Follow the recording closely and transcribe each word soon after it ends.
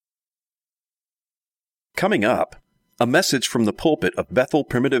Coming up, a message from the pulpit of Bethel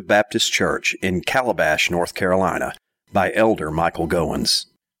Primitive Baptist Church in Calabash, North Carolina, by Elder Michael Goins.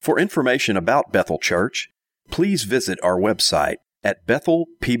 For information about Bethel Church, please visit our website at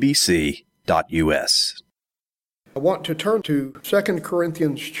bethelpbc.us. I want to turn to 2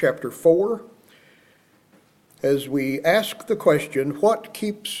 Corinthians chapter 4 as we ask the question, what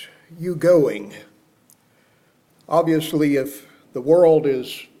keeps you going? Obviously, if the world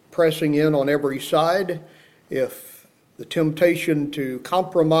is pressing in on every side, if the temptation to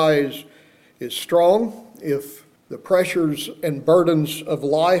compromise is strong, if the pressures and burdens of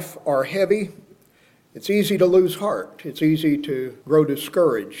life are heavy, it's easy to lose heart. It's easy to grow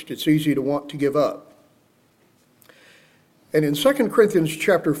discouraged. It's easy to want to give up. And in 2 Corinthians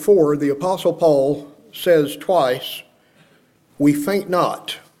chapter 4, the Apostle Paul says twice, "We faint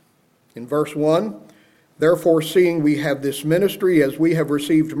not." In verse 1, "Therefore, seeing we have this ministry, as we have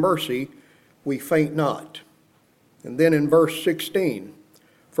received mercy, we faint not." And then in verse 16,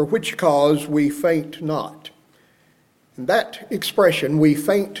 "For which cause we faint not." And that expression, "we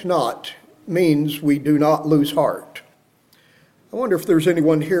faint not," means we do not lose heart. I wonder if there's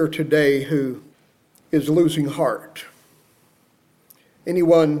anyone here today who is losing heart.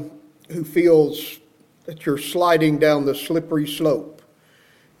 Anyone who feels that you're sliding down the slippery slope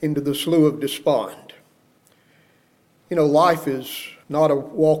into the slough of despond. You know, life is not a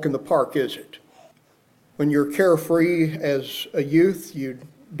walk in the park, is it? When you're carefree as a youth, you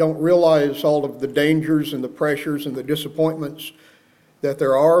don't realize all of the dangers and the pressures and the disappointments that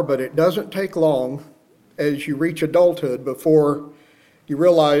there are, but it doesn't take long as you reach adulthood before you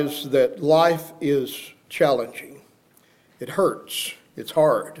realize that life is challenging. It hurts. It's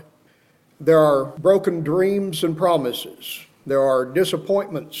hard. There are broken dreams and promises. There are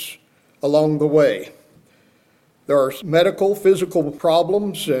disappointments along the way. There are medical, physical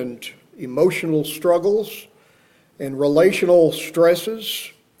problems and emotional struggles and relational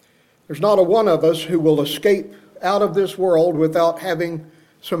stresses. There's not a one of us who will escape out of this world without having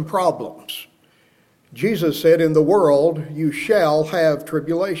some problems. Jesus said, "In the world you shall have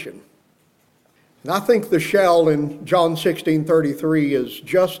tribulation." And I think the shall in John 16:33 is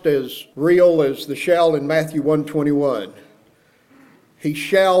just as real as the shall in Matthew 1:21. He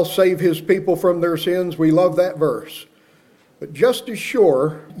shall save his people from their sins. We love that verse. But just as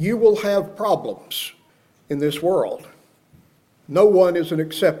sure, you will have problems in this world. No one is an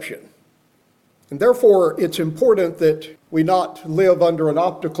exception. And therefore, it's important that we not live under an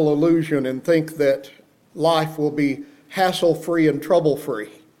optical illusion and think that life will be hassle-free and trouble-free.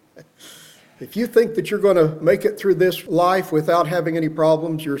 If you think that you're going to make it through this life without having any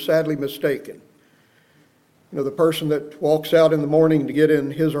problems, you're sadly mistaken. You know, the person that walks out in the morning to get in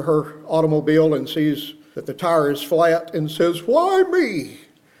his or her automobile and sees that the tire is flat and says, "Why me?"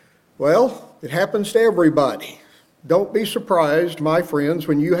 Well, it happens to everybody. Don't be surprised, my friends,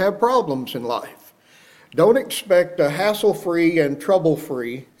 when you have problems in life. Don't expect a hassle-free and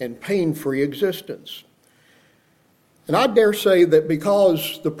trouble-free and pain-free existence. And I dare say that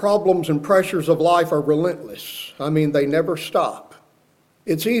because the problems and pressures of life are relentless, they never stop,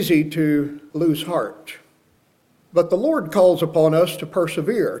 it's easy to lose heart. But the Lord calls upon us to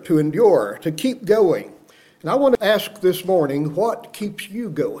persevere, to endure, to keep going. And I want to ask this morning, what keeps you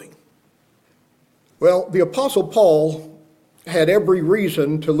going? Well, the Apostle Paul had every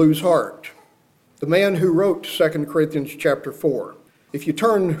reason to lose heart. The man who wrote 2 Corinthians chapter 4. If you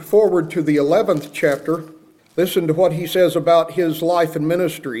turn forward to the 11th chapter, listen to what he says about his life and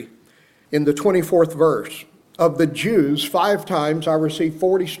ministry in the 24th verse. "Of the Jews, 5 times I received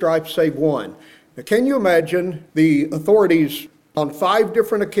 40 stripes save one." Now, can you imagine the authorities on 5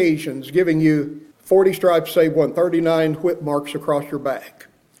 different occasions giving you 40 stripes save one, 39 whip marks across your back?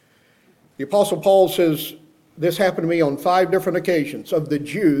 The Apostle Paul says, this happened to me on 5 different occasions. Of the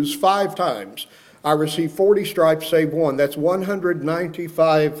Jews, 5 times I received 40 stripes save one. That's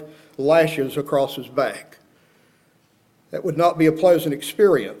 195 lashes across his back. That would not be a pleasant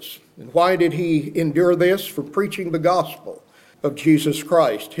experience. And why did he endure this? For preaching the gospel of Jesus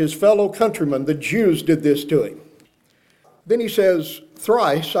Christ. His fellow countrymen, the Jews, did this to him. Then he says,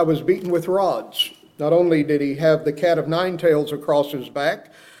 "Thrice I was beaten with rods." Not only did he have the cat of 9 tails across his back,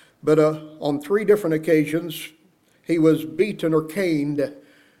 but on 3 different occasions he was beaten or caned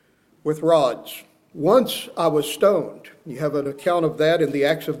with rods. Once I was stoned. You have an account of that in the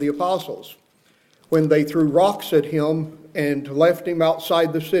Acts of the Apostles, when they threw rocks at him and left him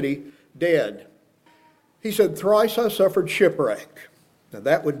outside the city dead. He said, "Thrice I suffered shipwreck." Now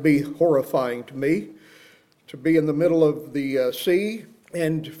that would be horrifying to me, to be in the middle of the sea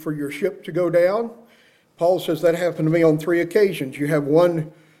and for your ship to go down. Paul says that happened to me on 3 occasions. You have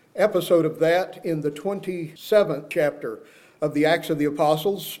one episode of that in the 27th chapter of the Acts of the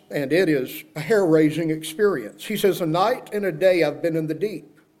Apostles, and it is a hair-raising experience. He says, "A night and a day I've been in the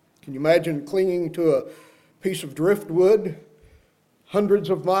deep." Can you imagine clinging to a piece of driftwood hundreds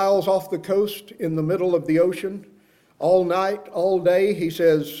of miles off the coast in the middle of the ocean? All night, all day, he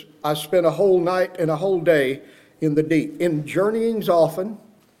says, "I spent a whole night and a whole day in the deep." In journeyings often,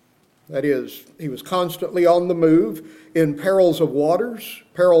 that is, he was constantly on the move, in perils of waters,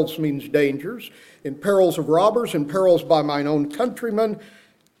 perils means dangers, in perils of robbers, in perils by mine own countrymen,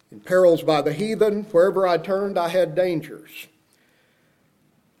 in perils by the heathen. Wherever I turned, I had dangers.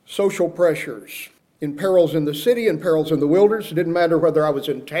 Social pressures, in perils in the city, in perils in the wilderness. It didn't matter whether I was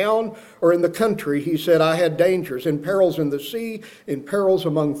in town or in the country. He said I had dangers, in perils in the sea, in perils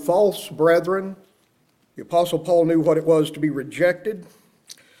among false brethren. The Apostle Paul knew what it was to be rejected,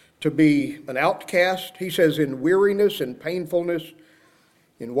 to be an outcast. He says in weariness and painfulness,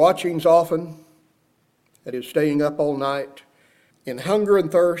 in watchings often, that is staying up all night, in hunger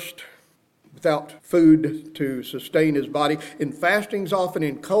and thirst, without food to sustain his body, in fastings often,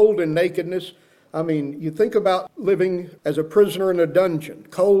 in cold and nakedness. I mean, you think about living as a prisoner in a dungeon,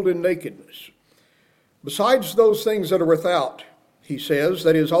 cold and nakedness. Besides those things that are without, he says,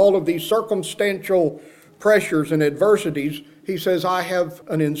 that is, all of these circumstantial pressures and adversities, he says, I have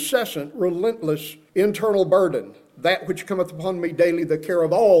an incessant, relentless internal burden, that which cometh upon me daily, the care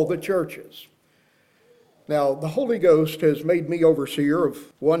of all the churches. Now, the Holy Ghost has made me overseer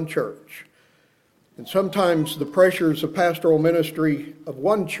of one church. And sometimes the pressures of pastoral ministry of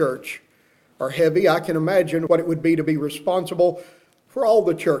one church are heavy. I can imagine what it would be to be responsible for all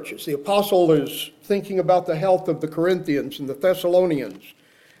the churches. The apostle is thinking about the health of the Corinthians and the Thessalonians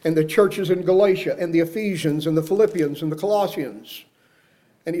and the churches in Galatia and the Ephesians and the Philippians and the Colossians.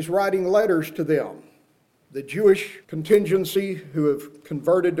 And he's writing letters to them. The Jewish contingency who have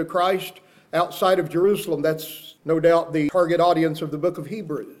converted to Christ outside of Jerusalem, that's no doubt the target audience of the book of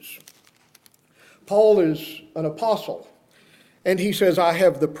Hebrews. Paul is an apostle, and he says, I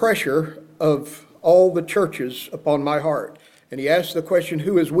have the pressure of all the churches upon my heart. And he asks the question,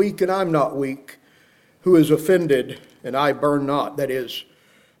 who is weak and I'm not weak? Who is offended and I burn not? That is,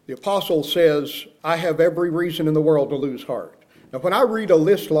 the apostle says, I have every reason in the world to lose heart. Now, when I read a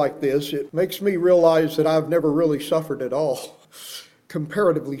list like this, it makes me realize that I've never really suffered at all,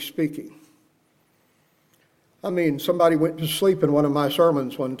 comparatively speaking. I mean, somebody went to sleep in one of my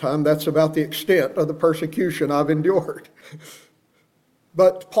sermons one time. That's about the extent of the persecution I've endured.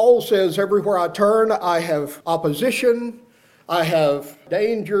 But Paul says, everywhere I turn, I have opposition, I have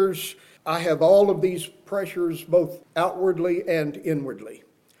dangers, I have all of these pressures, both outwardly and inwardly.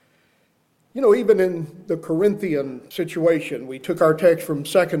 You know, even in the Corinthian situation, we took our text from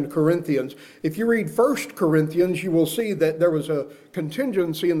 2 Corinthians. If you read 1 Corinthians, you will see that there was a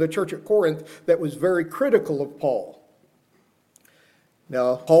contingency in the church at Corinth that was very critical of Paul.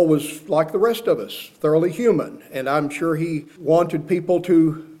 Now, Paul was like the rest of us, thoroughly human, and I'm sure he wanted people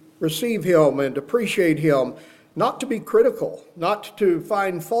to receive him and appreciate him, not to be critical, not to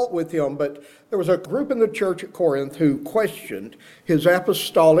find fault with him, but there was a group in the church at Corinth who questioned his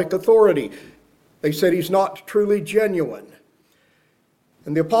apostolic authority. They said he's not truly genuine.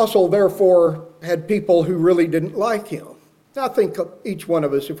 And the apostle, therefore, had people who really didn't like him. I think each one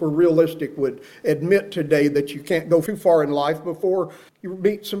of us, if we're realistic, would admit today that you can't go too far in life before you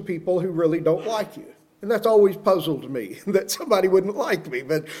meet some people who really don't like you. And that's always puzzled me, that somebody wouldn't like me.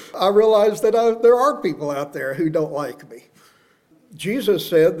 But I realize that there are people out there who don't like me. Jesus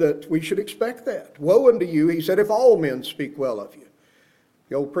said that we should expect that. Woe unto you, he said, if all men speak well of you.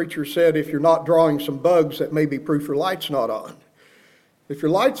 The old preacher said, if you're not drawing some bugs, that may be proof your light's not on. If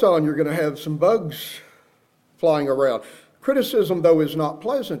your light's on, you're going to have some bugs flying around. Criticism, though, is not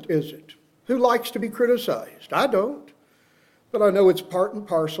pleasant, is it? Who likes to be criticized? I don't. But I know it's part and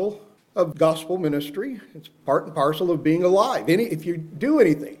parcel of gospel ministry. It's part and parcel of being alive. If you do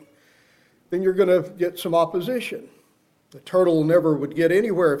anything, then you're going to get some opposition. The turtle never would get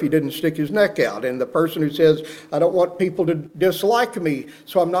anywhere if he didn't stick his neck out. And the person who says, I don't want people to dislike me,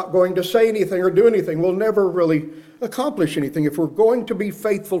 so I'm not going to say anything or do anything, will never really accomplish anything. If we're going to be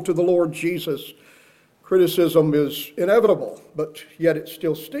faithful to the Lord Jesus, criticism is inevitable, but yet it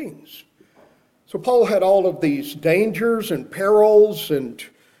still stings. So Paul had all of these dangers and perils and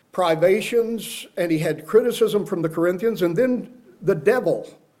privations, and he had criticism from the Corinthians, and then the devil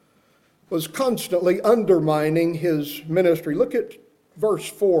was constantly undermining his ministry. Look at verse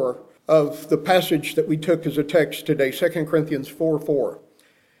 4 of the passage that we took as a text today, 2 Corinthians 4:4.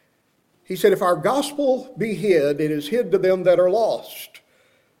 He said, if our gospel be hid, it is hid to them that are lost,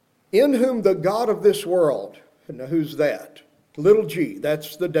 in whom the God of this world, and now who's that? Little g,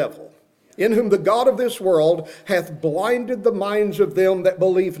 that's the devil. In whom the God of this world hath blinded the minds of them that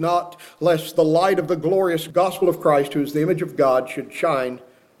believe not, lest the light of the glorious gospel of Christ, who is the image of God, should shine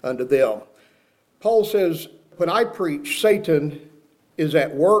unto them. Paul says, when I preach, Satan is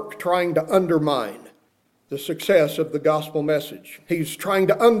at work trying to undermine the success of the gospel message. He's trying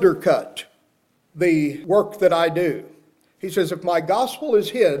to undercut the work that I do. He says, if my gospel is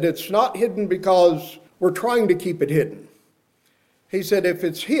hid, it's not hidden because we're trying to keep it hidden. He said, if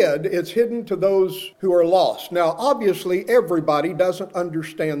it's hidden to those who are lost. Now, obviously, everybody doesn't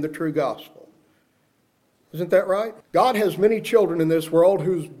understand the true gospel. Isn't that right? God has many children in this world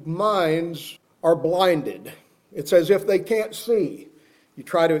whose minds are blinded. It's as if they can't see. You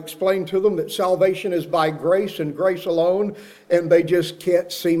try to explain to them that salvation is by grace and grace alone, and they just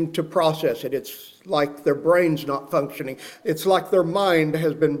can't seem to process it. It's like their brain's not functioning. It's like their mind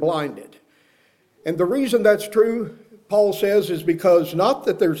has been blinded. And the reason that's true, Paul says, is because not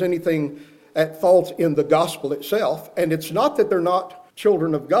that there's anything at fault in the gospel itself, and it's not that they're not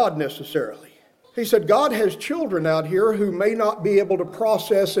children of God necessarily. He said, God has children out here who may not be able to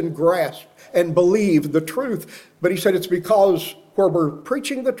process and grasp and believe the truth, but he said it's because where we're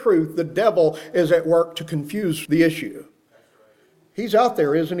preaching the truth, the devil is at work to confuse the issue. He's out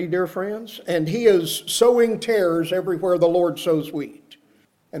there, isn't he, dear friends? And he is sowing tares everywhere the Lord sows wheat.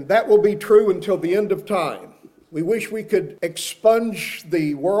 And that will be true until the end of time. We wish we could expunge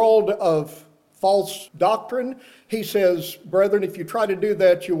the world of false doctrine. He says, brethren, if you try to do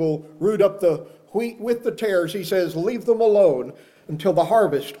that, you will root up the wheat with the tares. He says, leave them alone until the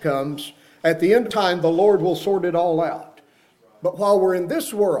harvest comes. At the end of time, the Lord will sort it all out. But while we're in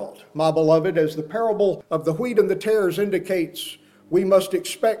this world, my beloved, as the parable of the wheat and the tares indicates, we must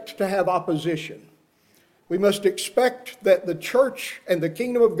expect to have opposition. We must expect that the church and the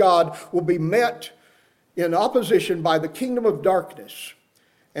kingdom of God will be met in opposition by the kingdom of darkness,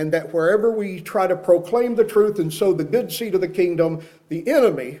 and that wherever we try to proclaim the truth and sow the good seed of the kingdom, the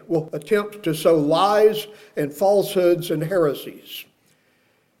enemy will attempt to sow lies and falsehoods and heresies.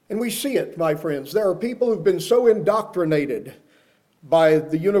 And we see it, my friends. There are people who've been so indoctrinated by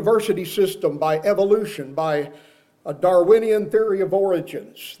the university system, by evolution, by a Darwinian theory of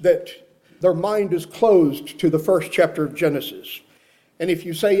origins, that their mind is closed to the first chapter of Genesis. And if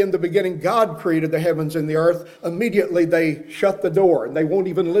you say in the beginning God created the heavens and the earth, immediately they shut the door and they won't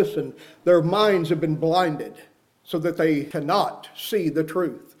even listen. Their minds have been blinded so that they cannot see the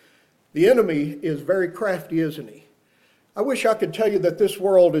truth. The enemy is very crafty, isn't he? I wish I could tell you that this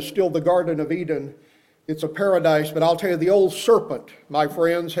world is still the Garden of Eden. It's a paradise, but I'll tell you, the old serpent, my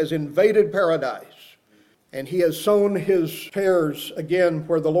friends, has invaded paradise. And he has sown his tares again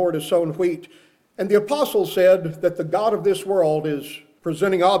where the Lord has sown wheat. And the apostle said that the God of this world is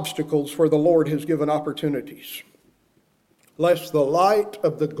presenting obstacles where the Lord has given opportunities, lest the light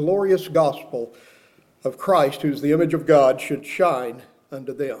of the glorious gospel of Christ, who's the image of God, should shine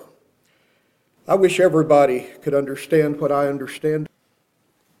unto them. I wish everybody could understand what I understand.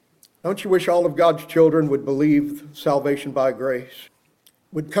 Don't you wish all of God's children would believe salvation by grace,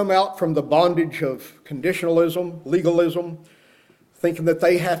 would come out from the bondage of conditionalism, legalism, thinking that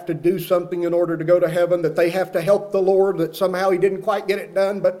they have to do something in order to go to heaven, that they have to help the Lord, that somehow he didn't quite get it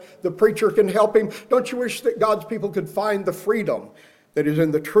done, but the preacher can help him? Don't you wish that God's people could find the freedom that is in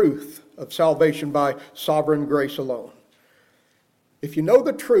the truth of salvation by sovereign grace alone? If you know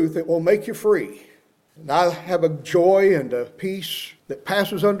the truth, it will make you free. And I have a joy and a peace that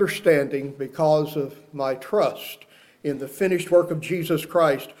passes understanding because of my trust in the finished work of Jesus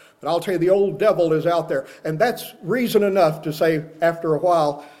Christ. But I'll tell you, the old devil is out there. And that's reason enough to say after a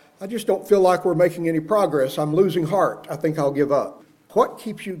while, I just don't feel like we're making any progress. I'm losing heart. I think I'll give up. What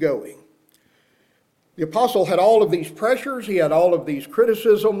keeps you going? The apostle had all of these pressures. He had all of these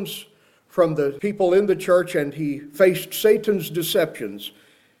criticisms from the people in the church, and he faced Satan's deceptions.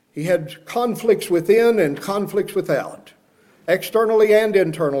 He had conflicts within and conflicts without, externally and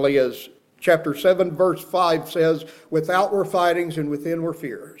internally, as chapter 7, verse 5 says, without were fightings and within were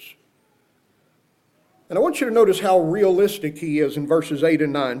fears. And I want you to notice how realistic he is in verses 8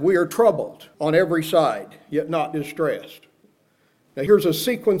 and 9. We are troubled on every side, yet not distressed. Now here's a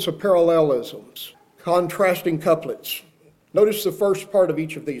sequence of parallelisms, contrasting couplets. Notice the first part of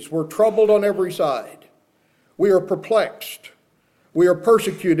each of these. We're troubled on every side. We are perplexed. We are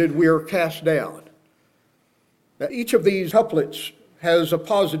persecuted. We are cast down. Now each of these couplets has a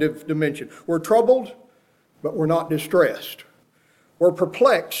positive dimension. We're troubled, but we're not distressed. We're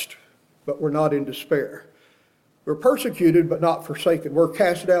perplexed, but we're not in despair. We're persecuted, but not forsaken. We're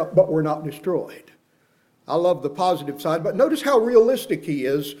cast out, but we're not destroyed. I love the positive side, but notice how realistic he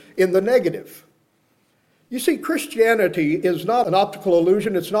is in the negative. You see, Christianity is not an optical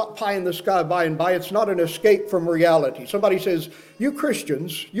illusion. It's not pie in the sky by and by. It's not an escape from reality. Somebody says, you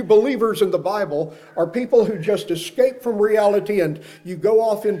Christians, you believers in the Bible, are people who just escape from reality and you go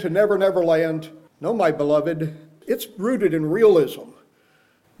off into never, never land. No, my beloved, it's rooted in realism.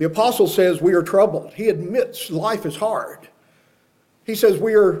 The apostle says we are troubled. He admits life is hard. He says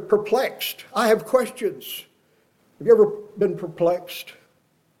we are perplexed. I have questions. Have you ever been perplexed?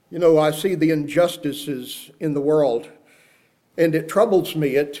 You know, I see the injustices in the world, and it troubles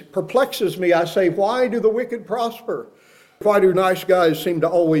me. It perplexes me. I say, why do the wicked prosper? Why do nice guys seem to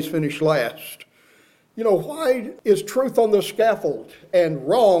always finish last? You know, why is truth on the scaffold and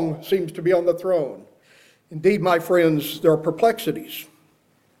wrong seems to be on the throne? Indeed, my friends, there are perplexities.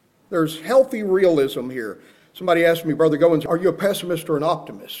 There's healthy realism here. Somebody asked me, Brother Goins, are you a pessimist or an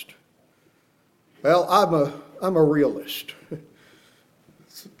optimist? Well, I'm a realist.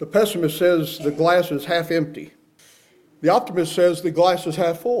 The pessimist says the glass is half empty. The optimist says the glass is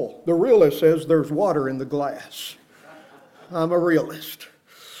half full. The realist says there's water in the glass. I'm a realist.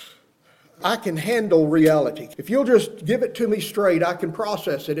 I can handle reality. If you'll just give it to me straight, I can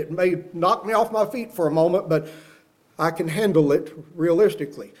process it. It may knock me off my feet for a moment, but I can handle it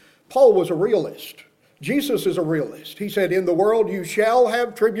realistically. Paul was a realist. Jesus is a realist. He said, in the world you shall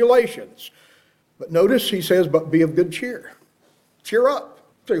have tribulations. But notice he says, but be of good cheer. Cheer up.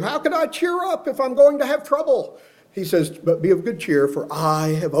 So how can I cheer up if I'm going to have trouble? He says, but be of good cheer, for I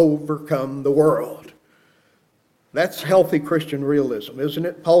have overcome the world. That's healthy Christian realism, isn't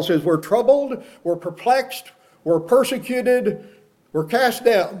it? Paul says we're troubled, we're perplexed, we're persecuted, we're cast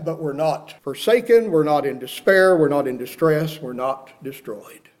down, but we're not forsaken, we're not in despair, we're not in distress, we're not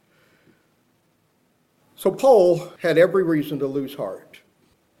destroyed. So Paul had every reason to lose heart,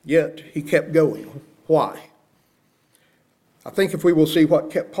 yet he kept going. Why? I think if we will see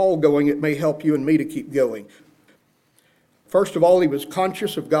what kept Paul going, it may help you and me to keep going. First of all, he was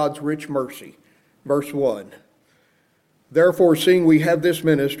conscious of God's rich mercy. Verse 1. Therefore, seeing we have this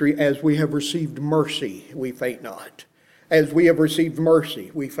ministry, as we have received mercy, we faint not. As we have received mercy,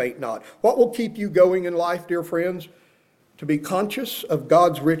 we faint not. What will keep you going in life, dear friends? To be conscious of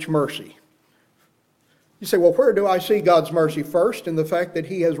God's rich mercy. You say, well, where do I see God's mercy? First, in the fact that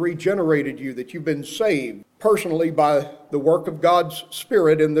he has regenerated you, that you've been saved personally by the work of God's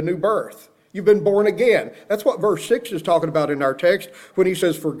Spirit in the new birth. You've been born again. That's what verse 6 is talking about in our text when he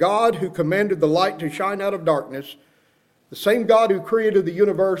says, for God who commanded the light to shine out of darkness, the same God who created the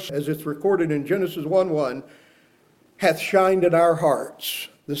universe, as it's recorded in Genesis 1:1, hath shined in our hearts.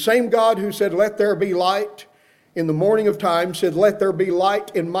 The same God who said, let there be light in the morning of time, said, let there be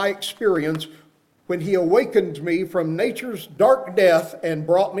light in my experience when he awakened me from nature's dark death and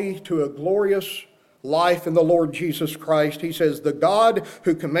brought me to a glorious life in the Lord Jesus Christ. He says, the God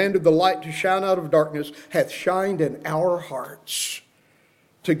who commanded the light to shine out of darkness hath shined in our hearts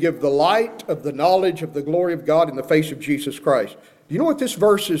to give the light of the knowledge of the glory of God in the face of Jesus Christ. Do you know what this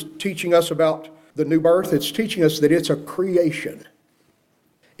verse is teaching us about the new birth? It's teaching us that it's a creation.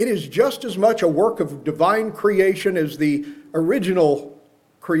 It is just as much a work of divine creation as the original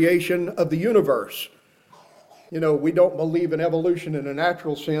creation of the universe. You know, we don't believe in evolution in a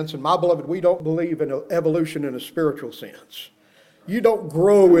natural sense, and my beloved, we don't believe in evolution in a spiritual sense. You don't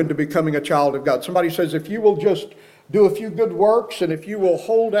grow into becoming a child of God. Somebody says, if you will just do a few good works, and if you will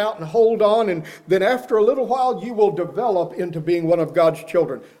hold out and hold on, and then after a little while you will develop into being one of God's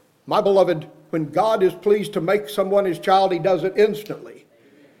children. My beloved, when God is pleased to make someone his child, he does it instantly.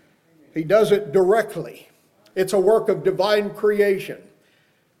 He does it directly. It's a work of divine creation.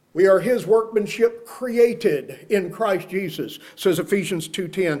 We are his workmanship created in Christ Jesus, says Ephesians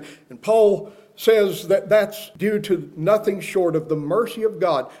 2:10. And Paul says that that's due to nothing short of the mercy of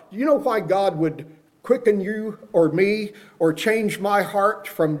God. Do you know why God would quicken you or me or change my heart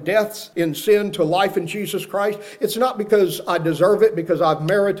from death in sin to life in Jesus Christ? It's not because I deserve it, because I've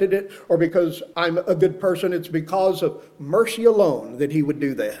merited it, or because I'm a good person. It's because of mercy alone that he would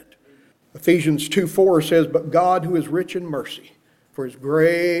do that. Ephesians 2:4 says, but God who is rich in mercy, for his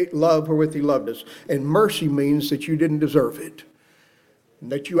great love wherewith he loved us. And mercy means that you didn't deserve it,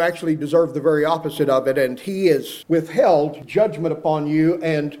 that you actually deserve the very opposite of it, and he has withheld judgment upon you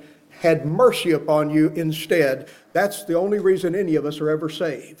and had mercy upon you instead. That's the only reason any of us are ever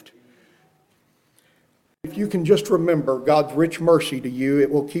saved. If you can just remember God's rich mercy to you, it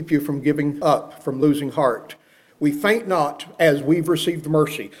will keep you from giving up, from losing heart. We faint not as we've received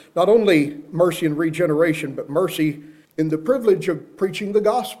mercy. Not only mercy in regeneration, but mercy in the privilege of preaching the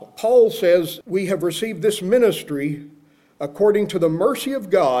gospel. Paul says, we have received this ministry according to the mercy of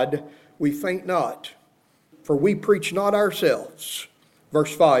God, we faint not, for we preach not ourselves.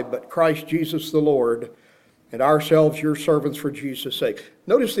 Verse 5, but Christ Jesus the Lord, and ourselves your servants for Jesus' sake.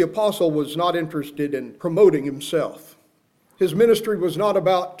 Notice the apostle was not interested in promoting himself. His ministry was not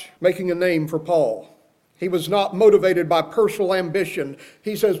about making a name for Paul. He was not motivated by personal ambition.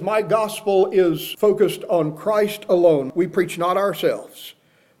 He says, my gospel is focused on Christ alone. We preach not ourselves,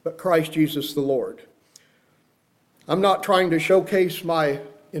 but Christ Jesus the Lord. I'm not trying to showcase my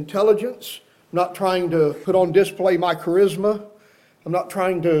intelligence. I'm not trying to put on display my charisma. I'm not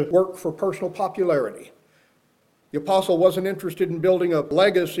trying to work for personal popularity. The apostle wasn't interested in building a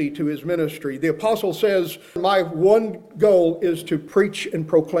legacy to his ministry. The apostle says, my one goal is to preach and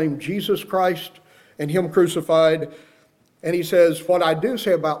proclaim Jesus Christ and Him crucified. And he says, what I do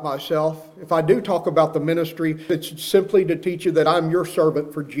say about myself, if I do talk about the ministry, it's simply to teach you that I'm your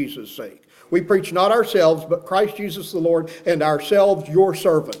servant for Jesus' sake. We preach not ourselves, but Christ Jesus the Lord, and ourselves your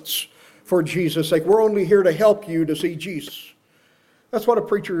servants for Jesus' sake. We're only here to help you to see Jesus. That's what a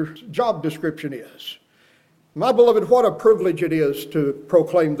preacher's job description is. My beloved, what a privilege it is to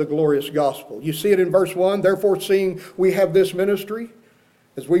proclaim the glorious gospel. You see it in verse 1, therefore seeing we have this ministry,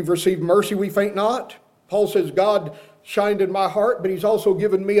 as we've received mercy, we faint not. Paul says, God shined in my heart, but He's also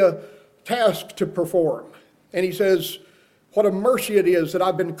given me a task to perform. And he says, what a mercy it is that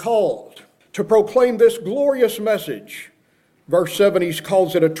I've been called to proclaim this glorious message. Verse 7, he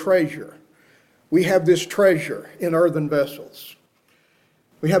calls it a treasure. We have this treasure in earthen vessels.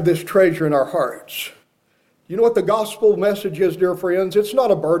 We have this treasure in our hearts. You know what the gospel message is, dear friends? It's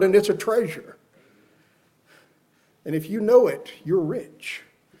not a burden, it's a treasure. And if you know it, you're rich.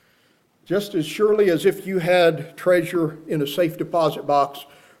 Just as surely as if you had treasure in a safe deposit box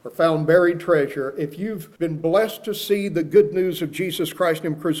or found buried treasure, if you've been blessed to see the good news of Jesus Christ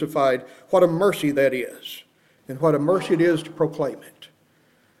and Him crucified, what a mercy that is. And what a mercy it is to proclaim it.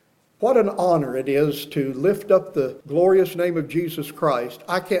 What an honor it is to lift up the glorious name of Jesus Christ.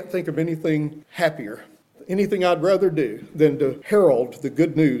 I can't think of anything happier, anything I'd rather do than to herald the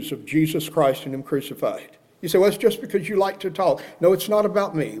good news of Jesus Christ and Him crucified. You say, well, it's just because you like to talk. No, it's not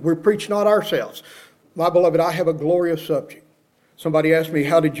about me. We preach not ourselves. My beloved, I have a glorious subject. Somebody asked me,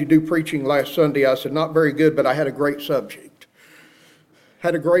 how did you do preaching last Sunday? I said, not very good, but I had a great subject.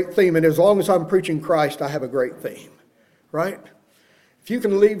 Had a great theme, and as long as I'm preaching Christ, I have a great theme, right? If you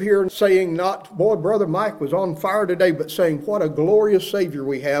can leave here saying not, boy, Brother Mike was on fire today, but saying, what a glorious Savior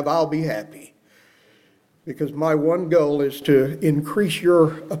we have, I'll be happy. Because my one goal is to increase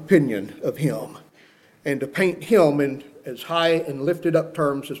your opinion of Him and to paint Him in as high and lifted up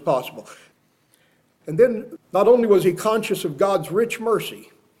terms as possible. And then not only was he conscious of God's rich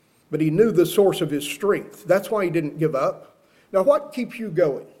mercy, but he knew the source of his strength. That's why he didn't give up. Now, what keeps you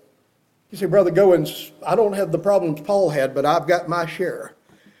going? You say, Brother Goins, I don't have the problems Paul had, but I've got my share.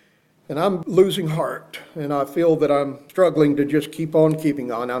 And I'm losing heart, and I feel that I'm struggling to just keep on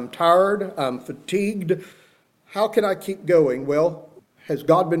keeping on. I'm tired, I'm fatigued. How can I keep going? Well, has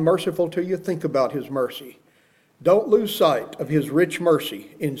God been merciful to you? Think about His mercy. Don't lose sight of His rich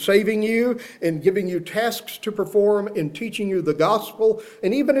mercy in saving you, in giving you tasks to perform, in teaching you the gospel,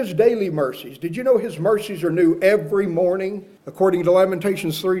 and even His daily mercies. Did you know His mercies are new every morning? According to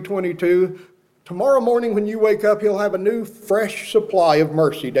Lamentations 3:22, tomorrow morning when you wake up, He'll have a new fresh supply of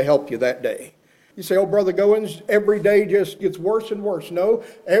mercy to help you that day. You say, oh, Brother Goins, every day just gets worse and worse. No,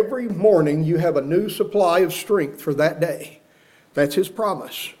 every morning you have a new supply of strength for that day. That's His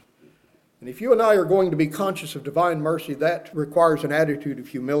promise. And if you and I are going to be conscious of divine mercy, that requires an attitude of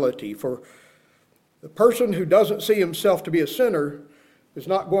humility. For the person who doesn't see himself to be a sinner is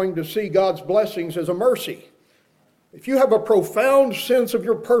not going to see God's blessings as a mercy. If you have a profound sense of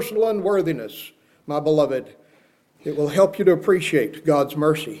your personal unworthiness, my beloved, it will help you to appreciate God's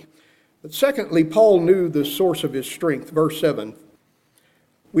mercy. But secondly, Paul knew the source of his strength. Verse 7,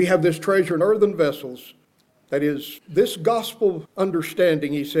 we have this treasure in earthen vessels. That is, this gospel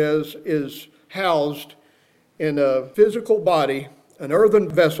understanding, he says, is housed in a physical body, an earthen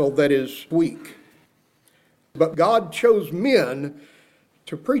vessel that is weak. But God chose men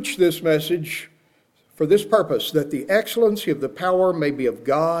to preach this message for this purpose, that the excellency of the power may be of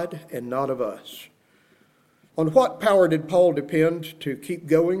God and not of us. On what power did Paul depend to keep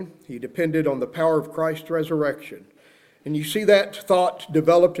going? He depended on the power of Christ's resurrection. And you see that thought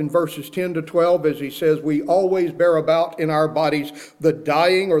developed in verses 10 to 12 as he says, we always bear about in our bodies the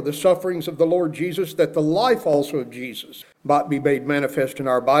dying or the sufferings of the Lord Jesus, that the life also of Jesus might be made manifest in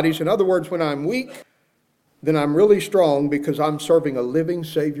our bodies. In other words, when I'm weak, then I'm really strong because I'm serving a living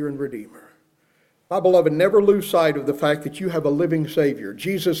Savior and Redeemer. My beloved, never lose sight of the fact that you have a living Savior.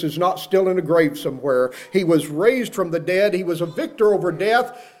 Jesus is not still in a grave somewhere. He was raised from the dead. He was a victor over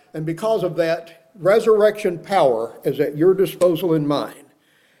death. And because of that, resurrection power is at your disposal and mine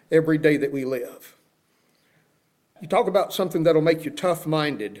every day that we live. You talk about something that'll make you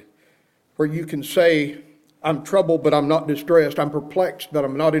tough-minded, where you can say, I'm troubled, but I'm not distressed. I'm perplexed, but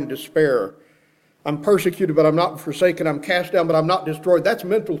I'm not in despair. I'm persecuted, but I'm not forsaken. I'm cast down, but I'm not destroyed. That's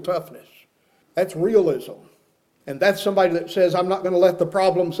mental toughness. That's realism. And that's somebody that says, I'm not going to let the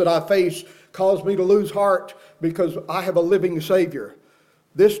problems that I face cause me to lose heart because I have a living Savior.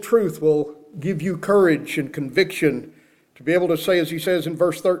 This truth will give you courage and conviction to be able to say, as he says in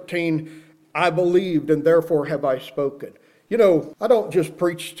verse 13, I believed and therefore have I spoken. You know, I don't just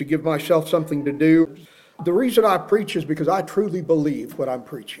preach to give myself something to do. The reason I preach is because I truly believe what I'm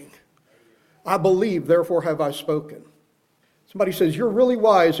preaching. I believe, therefore have I spoken. Somebody says, you're really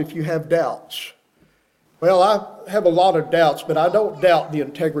wise if you have doubts. Well, I have a lot of doubts, but I don't doubt the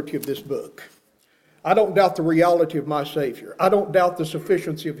integrity of this book. I don't doubt the reality of my Savior. I don't doubt the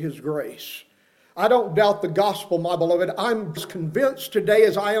sufficiency of His grace. I don't doubt the gospel, my beloved. I'm as convinced today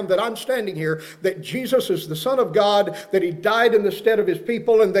as I am that I'm standing here that Jesus is the Son of God, that He died in the stead of His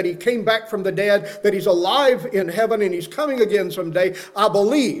people, and that He came back from the dead, that He's alive in heaven, and He's coming again someday. I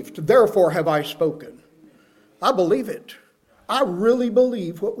believed, therefore have I spoken. I believe it. I really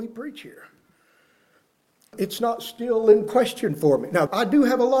believe what we preach here. It's not still in question for me. Now, I do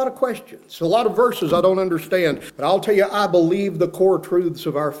have a lot of questions, a lot of verses I don't understand, but I'll tell you, I believe the core truths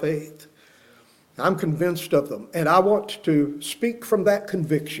of our faith. I'm convinced of them, and I want to speak from that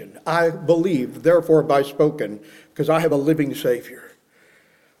conviction. I believe, therefore have I spoken, because I have a living Savior.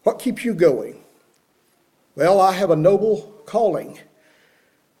 What keeps you going? Well, I have a noble calling,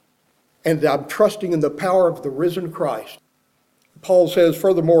 and I'm trusting in the power of the risen Christ. Paul says,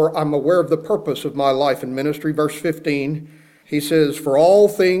 furthermore, I'm aware of the purpose of my life and ministry. Verse 15, he says, for all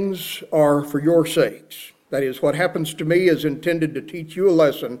things are for your sakes. That is, what happens to me is intended to teach you a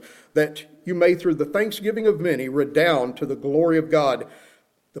lesson that you may, through the thanksgiving of many, redound to the glory of God.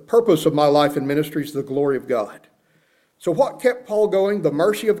 The purpose of my life and ministry is the glory of God. So what kept Paul going? The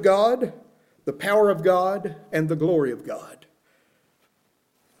mercy of God, the power of God, and the glory of God.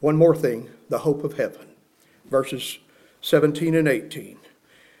 One more thing, the hope of heaven. Verses 17 and 18.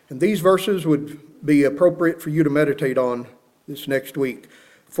 And these verses would be appropriate for you to meditate on this next week.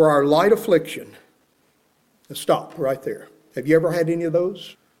 For our light affliction. Now stop right there. Have you ever had any of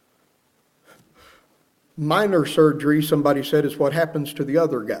those? Minor surgery, somebody said, is what happens to the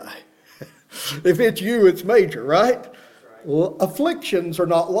other guy. If it's you, it's major, right? Well, afflictions are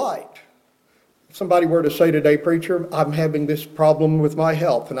not light. If somebody were to say today, preacher, I'm having this problem with my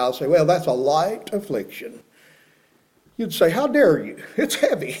health, and I'll say, well, that's a light affliction. You'd say, how dare you? It's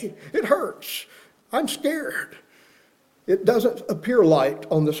heavy. It hurts. I'm scared. It doesn't appear light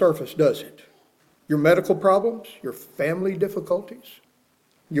on the surface, does it? Your medical problems, your family difficulties,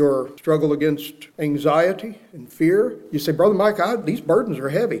 your struggle against anxiety and fear. You say, Brother Mike, these burdens are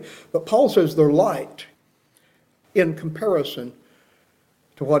heavy. But Paul says they're light in comparison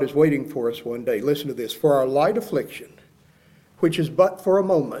to what is waiting for us one day. Listen to this. For our light affliction, which is but for a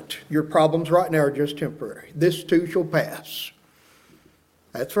moment. Your problems right now are just temporary. This too shall pass.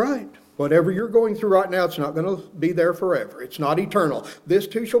 That's right. Whatever you're going through right now, it's not going to be there forever. It's not eternal. This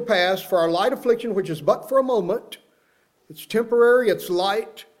too shall pass. For our light affliction, which is but for a moment, it's temporary, it's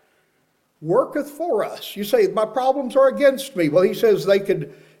light, worketh for us. You say, my problems are against me. Well, he says they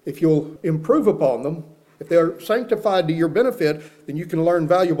could, if you'll improve upon them, if they're sanctified to your benefit, then you can learn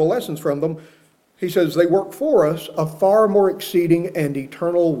valuable lessons from them. He says they work for us a far more exceeding and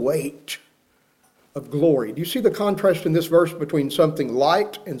eternal weight of glory. Do you see the contrast in this verse between something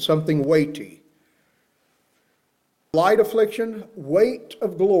light and something weighty? Light affliction, weight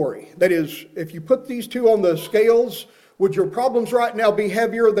of glory. That is, if you put these two on the scales, would your problems right now be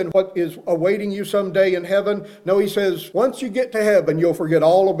heavier than what is awaiting you someday in heaven? No, he says, once you get to heaven, you'll forget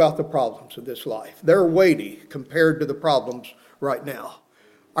all about the problems of this life. They're weighty compared to the problems right now.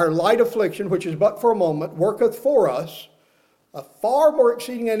 Our light affliction, which is but for a moment, worketh for us a far more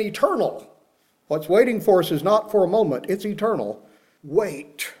exceeding and eternal. What's waiting for us is not for a moment, it's eternal.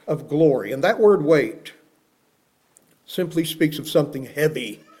 Weight of glory. And that word weight simply speaks of something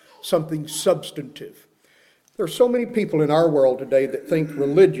heavy, something substantive. There are so many people in our world today that think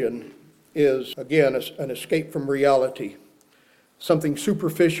religion is, again, an escape from reality, something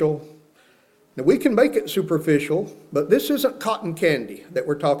superficial. Now, we can make it superficial, but this isn't cotton candy that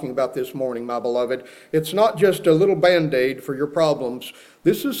we're talking about this morning, my beloved. It's not just a little Band-Aid for your problems.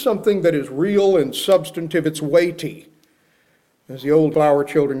 This is something that is real and substantive. It's weighty. As the old flower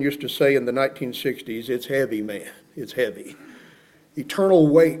children used to say in the 1960s, it's heavy, man. It's heavy. Eternal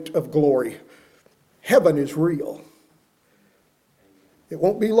weight of glory. Heaven is real. It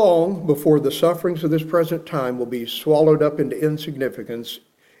won't be long before the sufferings of this present time will be swallowed up into insignificance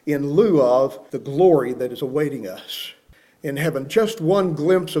in lieu of the glory that is awaiting us in heaven. Just one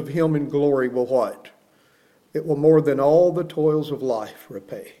glimpse of him in glory will what? It will more than all the toils of life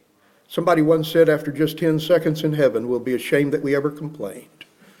repay. Somebody once said after just 10 seconds in heaven, we'll be ashamed that we ever complained.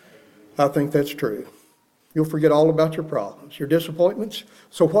 I think that's true. You'll forget all about your problems, your disappointments.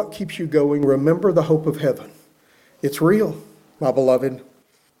 So what keeps you going? Remember the hope of heaven. It's real, my beloved.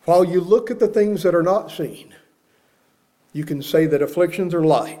 While you look at the things that are not seen, you can say that afflictions are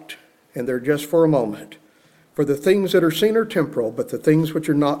light, and they're just for a moment. For the things that are seen are temporal, but the things which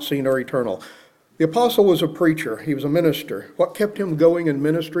are not seen are eternal. The apostle was a preacher. He was a minister. What kept him going in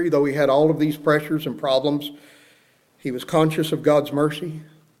ministry, though he had all of these pressures and problems? He was conscious of God's mercy.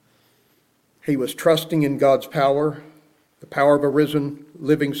 He was trusting in God's power, the power of a risen,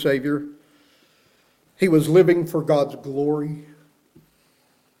 living Savior. He was living for God's glory.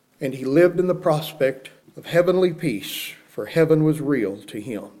 And he lived in the prospect of heavenly peace, for heaven was real to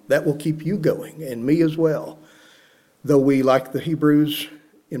him. That will keep you going, and me as well. Though we, like the Hebrews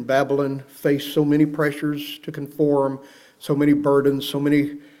in Babylon, face so many pressures to conform, so many burdens, so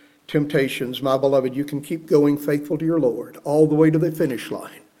many temptations, my beloved, you can keep going faithful to your Lord all the way to the finish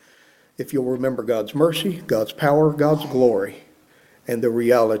line if you'll remember God's mercy, God's power, God's glory, and the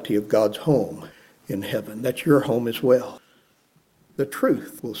reality of God's home in heaven. That's your home as well. The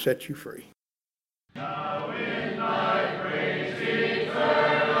truth will set you free. Now in thy praise,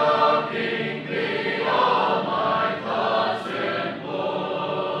 eternal King, be all my thoughts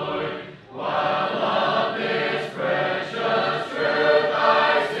employ, while of this precious truth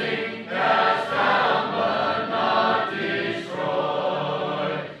I sing, cast down but not destroy,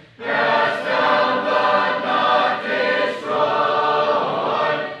 cast down but not destroy,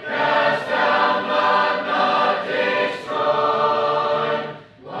 cast down but not destroy,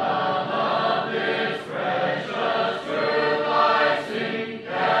 while of this precious truth I sing,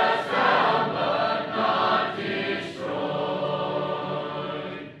 cast down but not destroy.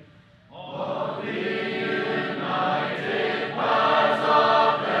 All the united powers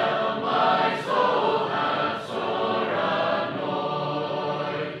of hell my soul hath sore annoyed,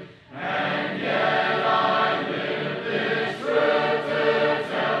 and yet I live this truth to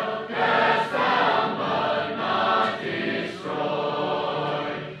tell, cast down but not destroy,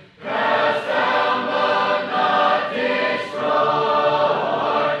 cast down but not destroy,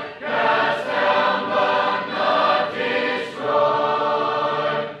 cast down but not destroy,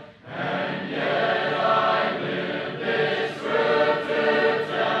 and yet I live this truth to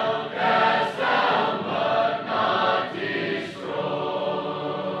tell, cast down but not destroy.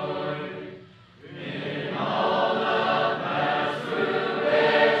 In all the paths through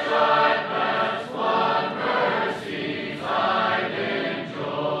which I pass, what mercies I'd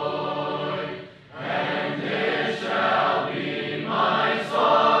enjoy, and this shall be my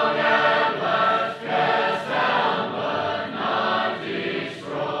song at last, cast down but not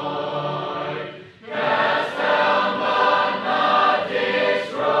destroy, cast down but not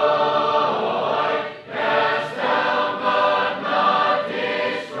destroy, cast down but not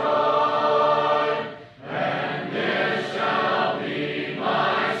destroy, and this shall be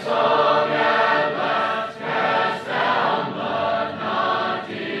my song at last, cast down but not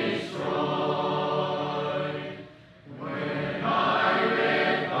destroy. When I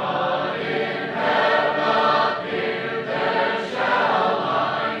with God in heaven appear, there shall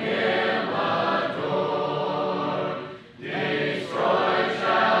I him adore. Destroyed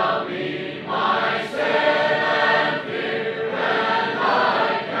shall be my sin and fear, and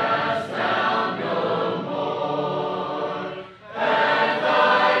I cast down no more, and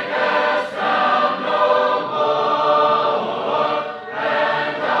I cast down no more,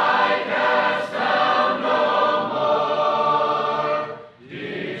 and I cast down no more.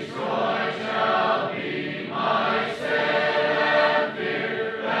 Destroyed shall be my sin and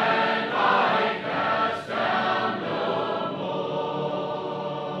fear, and I cast down no more.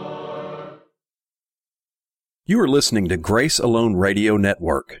 You are listening to Grace Alone Radio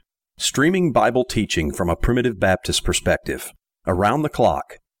Network, streaming Bible teaching from a primitive Baptist perspective, around the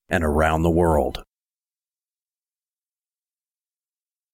clock and around the world.